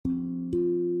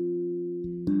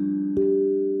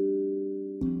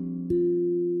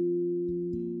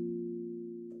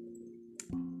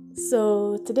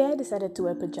So today I decided to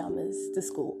wear pajamas to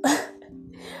school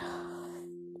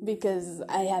because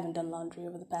I haven't done laundry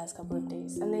over the past couple of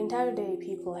days. And the entire day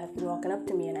people have been walking up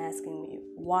to me and asking me,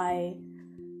 what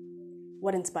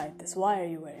inspired this? Why are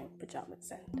you wearing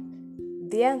pajamas? And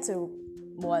the answer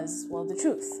was, well, the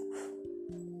truth,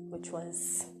 which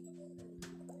was,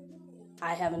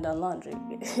 I haven't done laundry.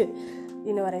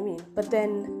 You know what I mean? But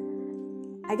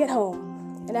then I get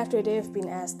home, and after a day of being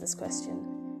asked this question,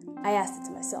 I asked it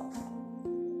to myself.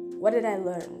 What did I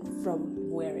learn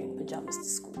from wearing pajamas to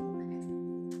school?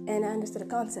 And I understood a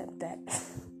concept that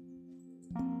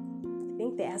I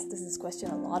think they asked us this question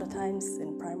a lot of times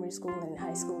in primary school and in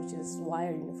high school, which is, why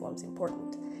are uniforms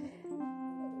important?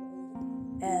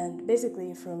 And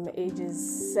basically from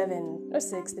ages 7 or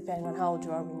 6, depending on how old you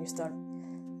are when you start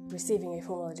receiving a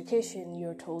formal education,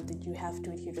 you're told that you have to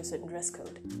adhere to a certain dress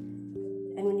code.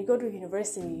 And when you go to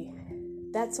university,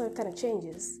 that sort of kind of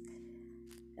changes.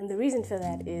 And the reason for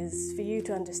that is for you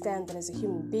to understand that as a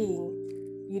human being,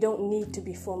 you don't need to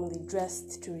be formally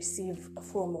dressed to receive a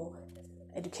formal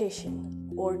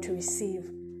education or to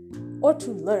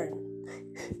learn.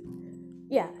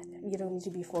 Yeah, you don't need to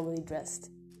be formally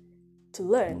dressed to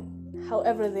learn.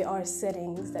 However, there are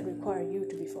settings that require you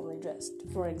to be formally dressed.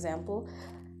 For example,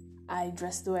 I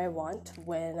dress the way I want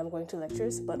when I'm going to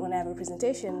lectures, but when I have a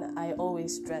presentation, I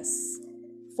always dress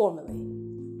formally.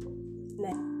 And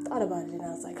I thought about it and I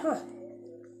was like,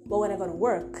 well, when I go to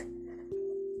work,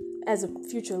 as a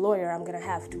future lawyer, I'm going to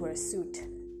have to wear a suit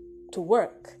to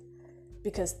work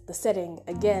because the setting,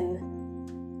 again,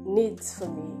 needs for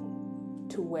me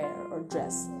to wear or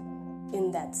dress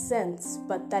in that sense,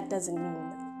 but that doesn't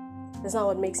mean, that's not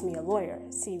what makes me a lawyer.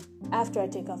 See, after I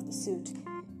take off the suit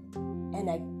and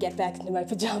I get back into my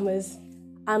pajamas,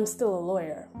 I'm still a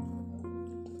lawyer.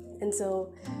 And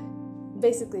so,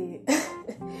 basically,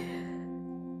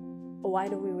 why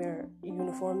do we wear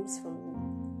uniforms from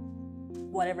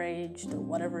whatever age to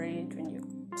whatever age when you're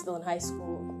still in high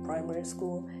school, primary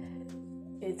school?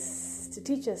 It's to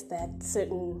teach us that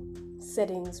certain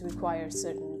settings require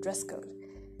certain dress code.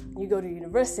 You go to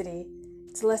university,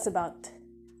 it's less about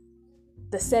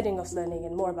the setting of learning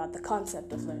and more about the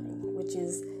concept of learning, which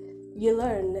is you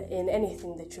learn in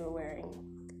anything that you're wearing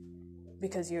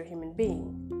because you're a human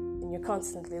being and you're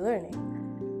constantly learning.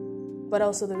 But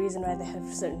also the reason why they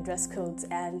have certain dress codes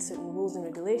and certain rules and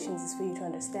regulations is for you to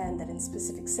understand that in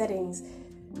specific settings,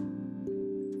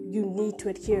 you need to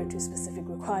adhere to specific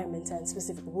requirements and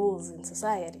specific rules in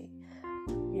society.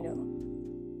 You know,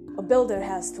 a builder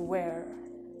has to wear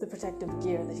the protective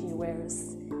gear that he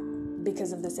wears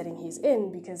because of the setting he's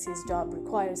in, because his job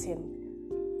requires him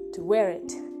to wear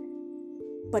it.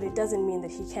 But it doesn't mean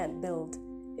that he can't build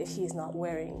if he's not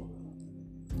wearing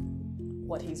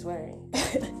what he's wearing.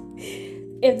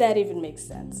 If that even makes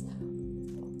sense.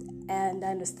 And I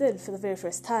understood for the very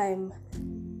first time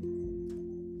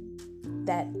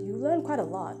that you learn quite a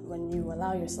lot when you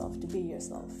allow yourself to be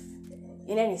yourself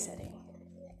in any setting.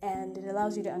 And it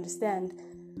allows you to understand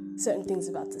certain things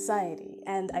about society.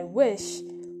 And I wish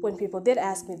when people did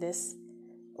ask me this,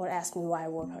 or ask me why I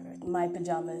wore my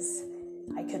pajamas,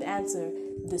 I could answer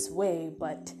this way,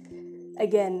 but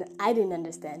again, I didn't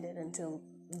understand it until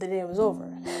the day was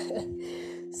over.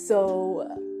 So,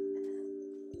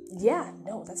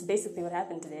 that's basically what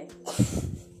happened today.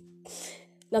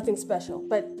 Nothing special.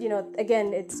 But,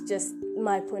 again, it's just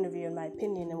my point of view and my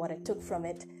opinion and what I took from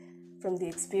it, from the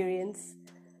experience.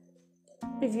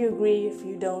 If you agree, if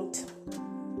you don't,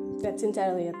 that's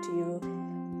entirely up to you.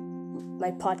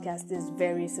 My podcast is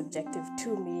very subjective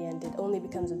to me, and it only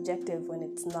becomes objective when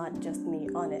it's not just me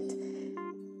on it,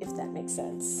 if that makes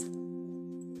sense.